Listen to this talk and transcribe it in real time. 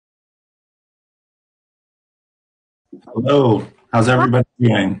Hello, how's everybody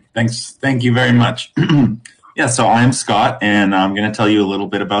doing? Thank you very much. Yeah, so I'm Scott, and I'm going to tell you a little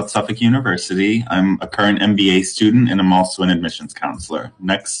bit about Suffolk University. I'm a current MBA student, and I'm also an admissions counselor.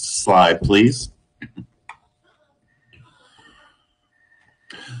 Next slide, please.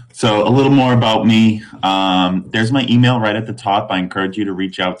 So, a little more about me. There's my email right at the top. I encourage you to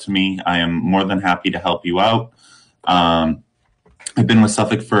reach out to me. I am more than happy to help you out. Um, I've been with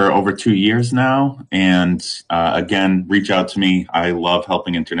Suffolk for over 2 years now, and again, reach out to me. I love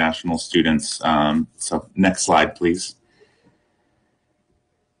helping international students. So, next slide, please.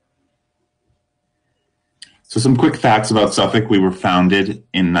 So, some quick facts about Suffolk. We were founded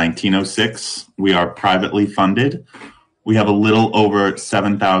in 1906. We are privately funded. We have a little over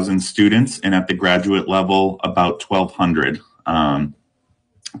 7,000 students, and at the graduate level, about 1,200.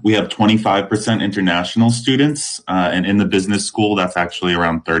 We have 25% international students, and in the business school, that's actually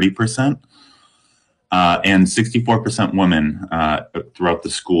around 30%, and 64% women throughout the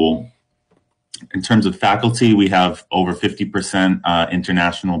school. In terms of faculty, we have over 50%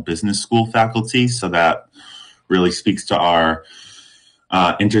 international business school faculty, so that really speaks to our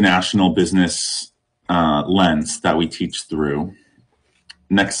international business lens that we teach through.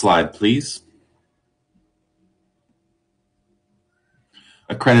 Next slide, please.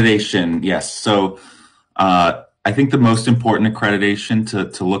 Accreditation, yes. So I think the most important accreditation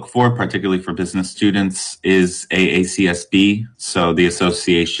to look for, particularly for business students, is AACSB, so the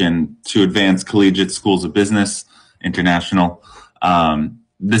Association to Advance Collegiate Schools of Business International.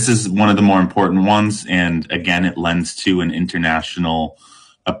 This is one of the more important ones, and again, it lends to an international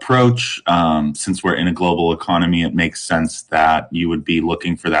approach. Since we're in a global economy, it makes sense that you would be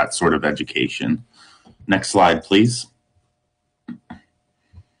looking for that sort of education. Next slide, please.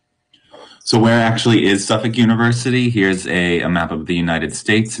 So where actually is Suffolk University? Here's a map of the United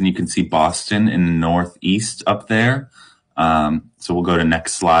States, and you can see Boston in the northeast up there. So we'll go to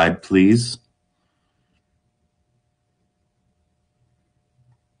next slide, please.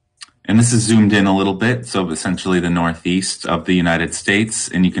 And this is zoomed in a little bit, so essentially the northeast of the United States.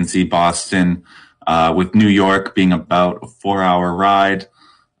 And you can see Boston with New York being about a 4-hour ride,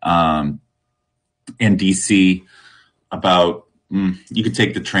 and DC about you could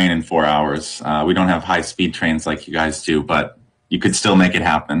take the train in 4 hours. We don't have high-speed trains like you guys do, but you could still make it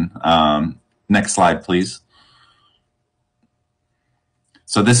happen. Next slide, please.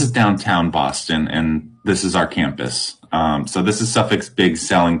 So this is downtown Boston, and this is our campus. So this is Suffolk's big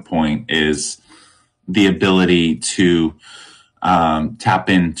selling point, is the ability to tap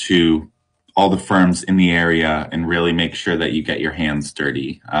into all the firms in the area and really make sure that you get your hands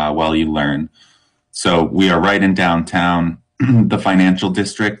dirty while you learn. So we are right in downtown. The financial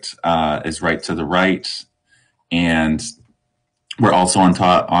district is right to the right, and we're also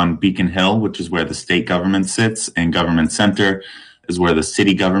on Beacon Hill, which is where the state government sits, and Government Center is where the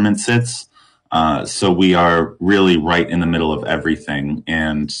city government sits. So we are really right in the middle of everything,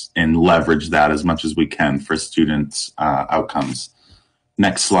 and leverage that as much as we can for students' outcomes.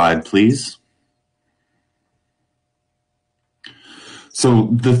 Next slide, please. So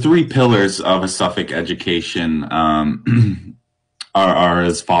the three pillars of a Suffolk education are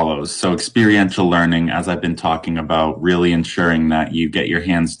as follows. So experiential learning, as I've been talking about, really ensuring that you get your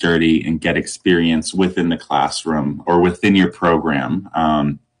hands dirty and get experience within the classroom or within your program.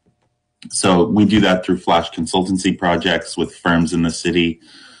 So we do that through flash consultancy projects with firms in the city.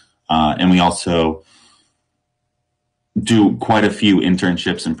 And we also do quite a few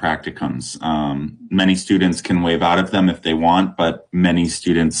internships and practicums. Many students can waive out of them if they want, but many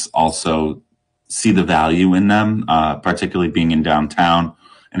students also see the value in them, particularly being in downtown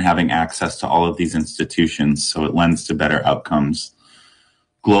and having access to all of these institutions. So it lends to better outcomes.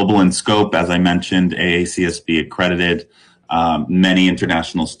 Global in scope, as I mentioned, AACSB accredited, many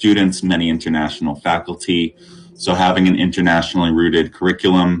international students, many international faculty. So having an internationally rooted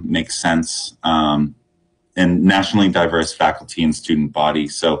curriculum makes sense. And nationally diverse faculty and student body.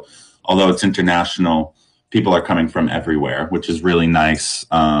 So although it's international, people are coming from everywhere, which is really nice,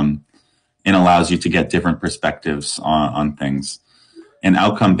 and allows you to get different perspectives on things. And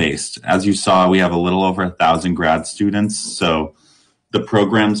outcome-based. As you saw, we have a little over 1,000 grad students. So the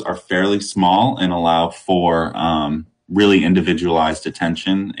programs are fairly small and allow for really individualized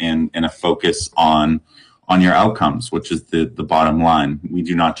attention and a focus on your outcomes, which is the bottom line. We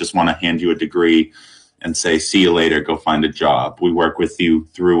do not just want to hand you a degree and say, see you later, go find a job. We work with you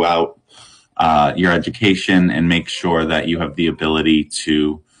throughout your education and make sure that you have the ability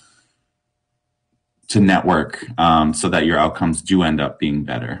to network so that your outcomes do end up being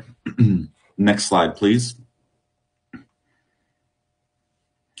better. Next slide, please.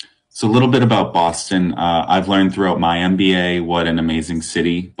 So a little bit about Boston. I've learned throughout my MBA what an amazing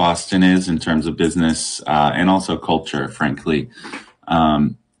city Boston is in terms of business and also culture, frankly.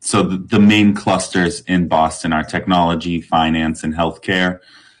 So the main clusters in Boston are technology, finance, and healthcare,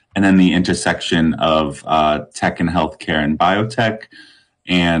 and then the intersection of tech and healthcare and biotech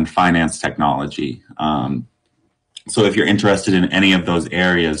and finance technology. So if you're interested in any of those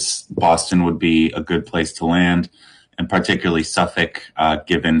areas, Boston would be a good place to land, and particularly Suffolk,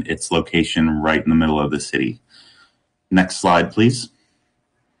 given its location right in the middle of the city. Next slide, please.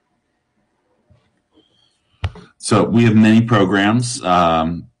 So we have many programs.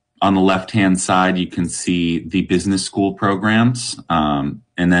 On the left-hand side, you can see the business school programs. And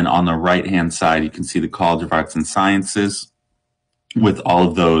then on the right-hand side, you can see the College of Arts and Sciences with all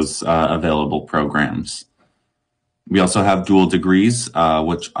of those available programs. We also have dual degrees,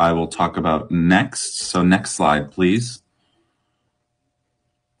 which I will talk about next. So next slide, please.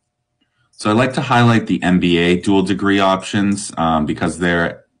 So I'd like to highlight the MBA dual degree options because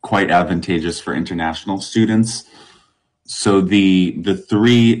they're quite advantageous for international students. So the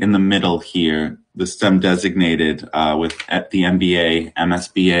three in the middle here, the STEM designated with the MBA,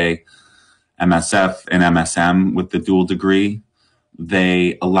 MSBA, MSF, and MSM with the dual degree,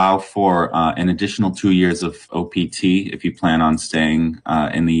 they allow for an additional 2 years of OPT if you plan on staying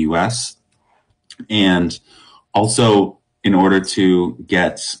in the US. And also in order to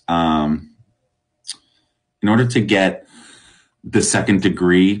get the second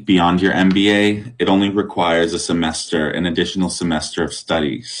degree beyond your MBA, it only requires a semester, an additional semester of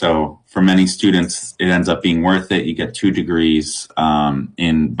study. So for many students, it ends up being worth it. You get 2 degrees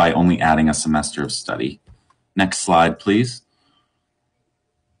by only adding a semester of study. Next slide, please.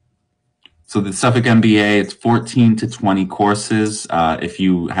 So the Suffolk MBA, it's 14 to 20 courses. If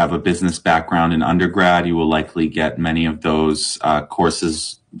you have a business background in undergrad, you will likely get many of those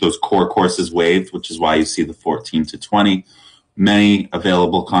courses, those core courses waived, which is why you see the 14 to 20. Many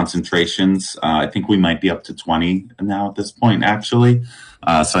available concentrations. I think we might be up to 20 now at this point, actually.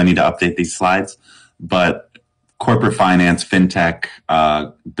 So I need to update these slides. But corporate finance, fintech,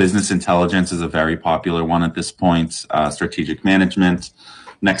 business intelligence is a very popular one at this point, strategic management.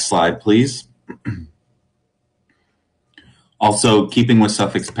 Next slide, please. Also, keeping with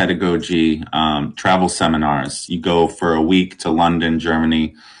Suffolk's pedagogy, travel seminars. You go for a week to London,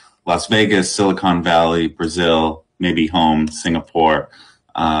 Germany, Las Vegas, Silicon Valley, Brazil, maybe home, Singapore,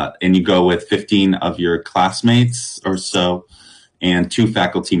 and you go with 15 of your classmates or so and 2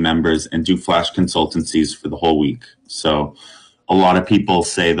 faculty members and do flash consultancies for the whole week. So a lot of people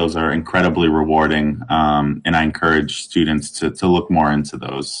say those are incredibly rewarding, and I encourage students to look more into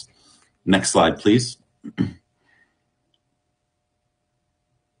those. Next slide, please.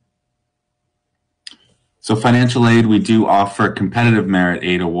 So financial aid, we do offer competitive merit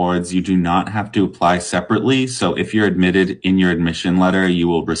aid awards. You do not have to apply separately. So if you're admitted in your admission letter, you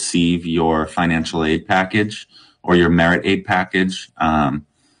will receive your financial aid package or your merit aid package.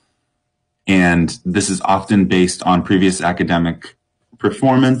 And this is often based on previous academic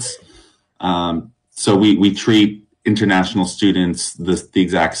performance. So we treat international students the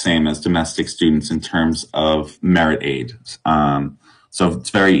exact same as domestic students in terms of merit aid. So it's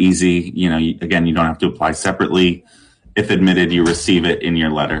very easy. You know, again, you don't have to apply separately. If admitted, you receive it in your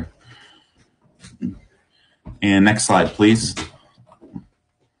letter. And next slide, please.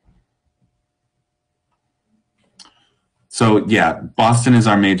 So yeah, Boston is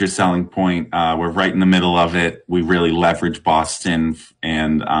our major selling point. We're right in the middle of it. We really leverage Boston,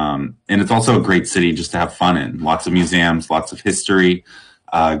 and it's also a great city just to have fun in. Lots of museums, lots of history,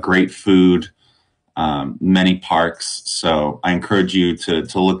 great food. Many parks. So I encourage you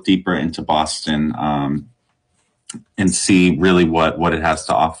to look deeper into Boston and see really what it has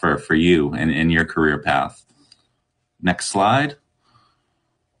to offer for you and in your career path. Next slide.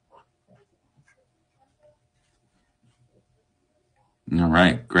 All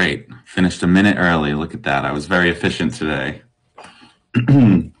right, great. Finished a minute early. Look at that. I was very efficient today.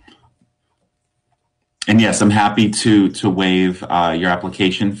 And yes, I'm happy to waive your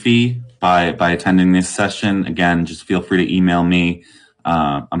application fee by attending this session. Again, just feel free to email me.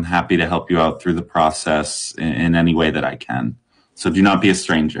 I'm happy to help you out through the process in any way that I can. So do not be a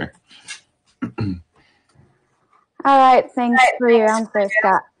stranger. All right, thanks for your answer,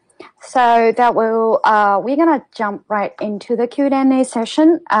 Scott. So that will we're gonna jump right into the Q&A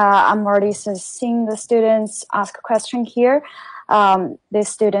session. I'm already seeing the students ask a question here. The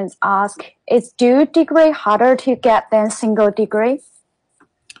students ask, is dual degree harder to get than single degree?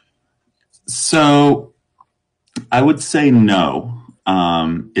 So I would say no.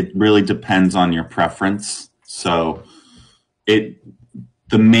 It really depends on your preference. So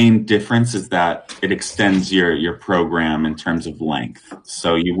the main difference is that it extends your program in terms of length.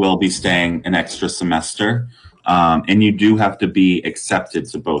 So you will be staying an extra semester, and you do have to be accepted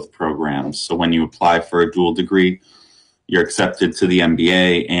to both programs. So when you apply for a dual degree, you're accepted to the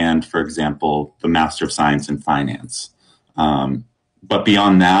MBA and, for example, the Master of Science in Finance. But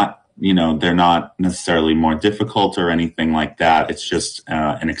beyond that, they're not necessarily more difficult or anything like that. It's just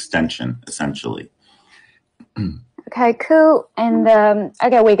an extension, essentially. Okay, cool. And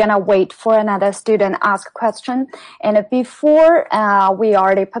okay, we're gonna wait for another student ask a question. And before, we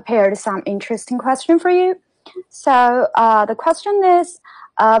already prepared some interesting question for you. So the question is,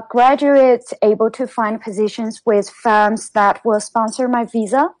 graduates able to find positions with firms that will sponsor my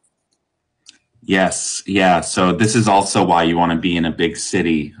visa? Yes, yeah. So this is also why you want to be in a big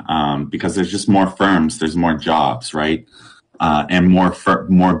city, because there's just more firms, there's more jobs, right? And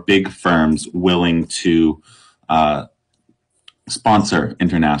more big firms willing to sponsor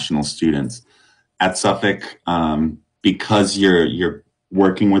international students. At Suffolk, because you're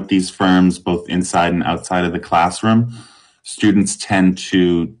working with these firms both inside and outside of the classroom, students tend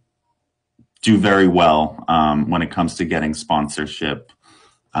to do very well when it comes to getting sponsorship.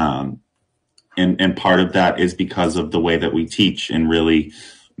 And part of that is because of the way that we teach and really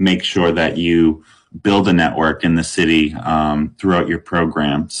make sure that you build a network in the city throughout your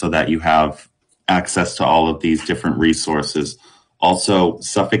program so that you have access to all of these different resources. Also,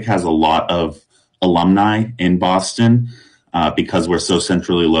 Suffolk has a lot of alumni in Boston because we're so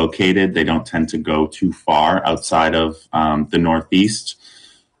centrally located. They don't tend to go too far outside of the Northeast.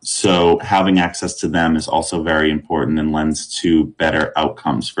 So having access to them is also very important and lends to better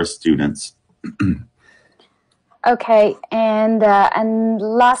outcomes for students. Okay, and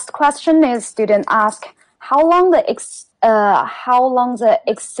last question is student ask how long the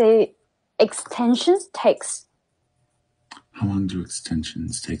extensions takes. How long do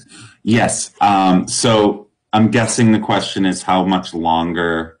extensions take? Yes. So I'm guessing the question is how much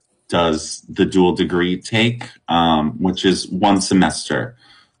longer does the dual degree take, which is 1 semester.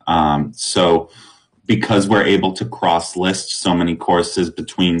 So because we're able to cross-list so many courses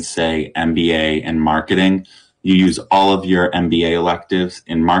between, say, MBA and marketing, you use all of your MBA electives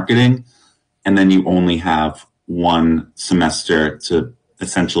in marketing, and then you only have 1 semester to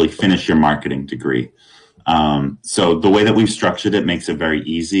essentially finish your marketing degree. So the way that we've structured it makes it very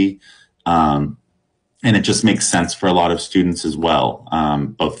easy. And it just makes sense for a lot of students as well,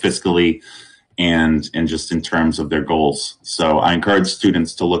 both fiscally and just in terms of their goals. So I encourage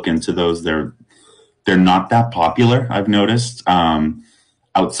students to look into those. They're not that popular, I've noticed.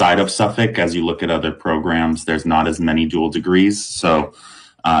 Outside of Suffolk, as you look at other programs, there's not as many dual degrees. So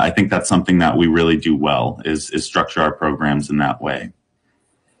I think that's something that we really do well is structure our programs in that way.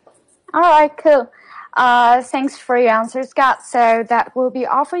 All right, cool. Thanks for your answer, Scott. So that will be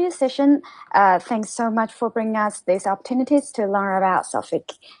all for your session. Thanks so much for bringing us these opportunities to learn about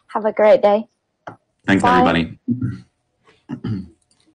Suffolk. Have a great day. Thanks, Bye. everybody.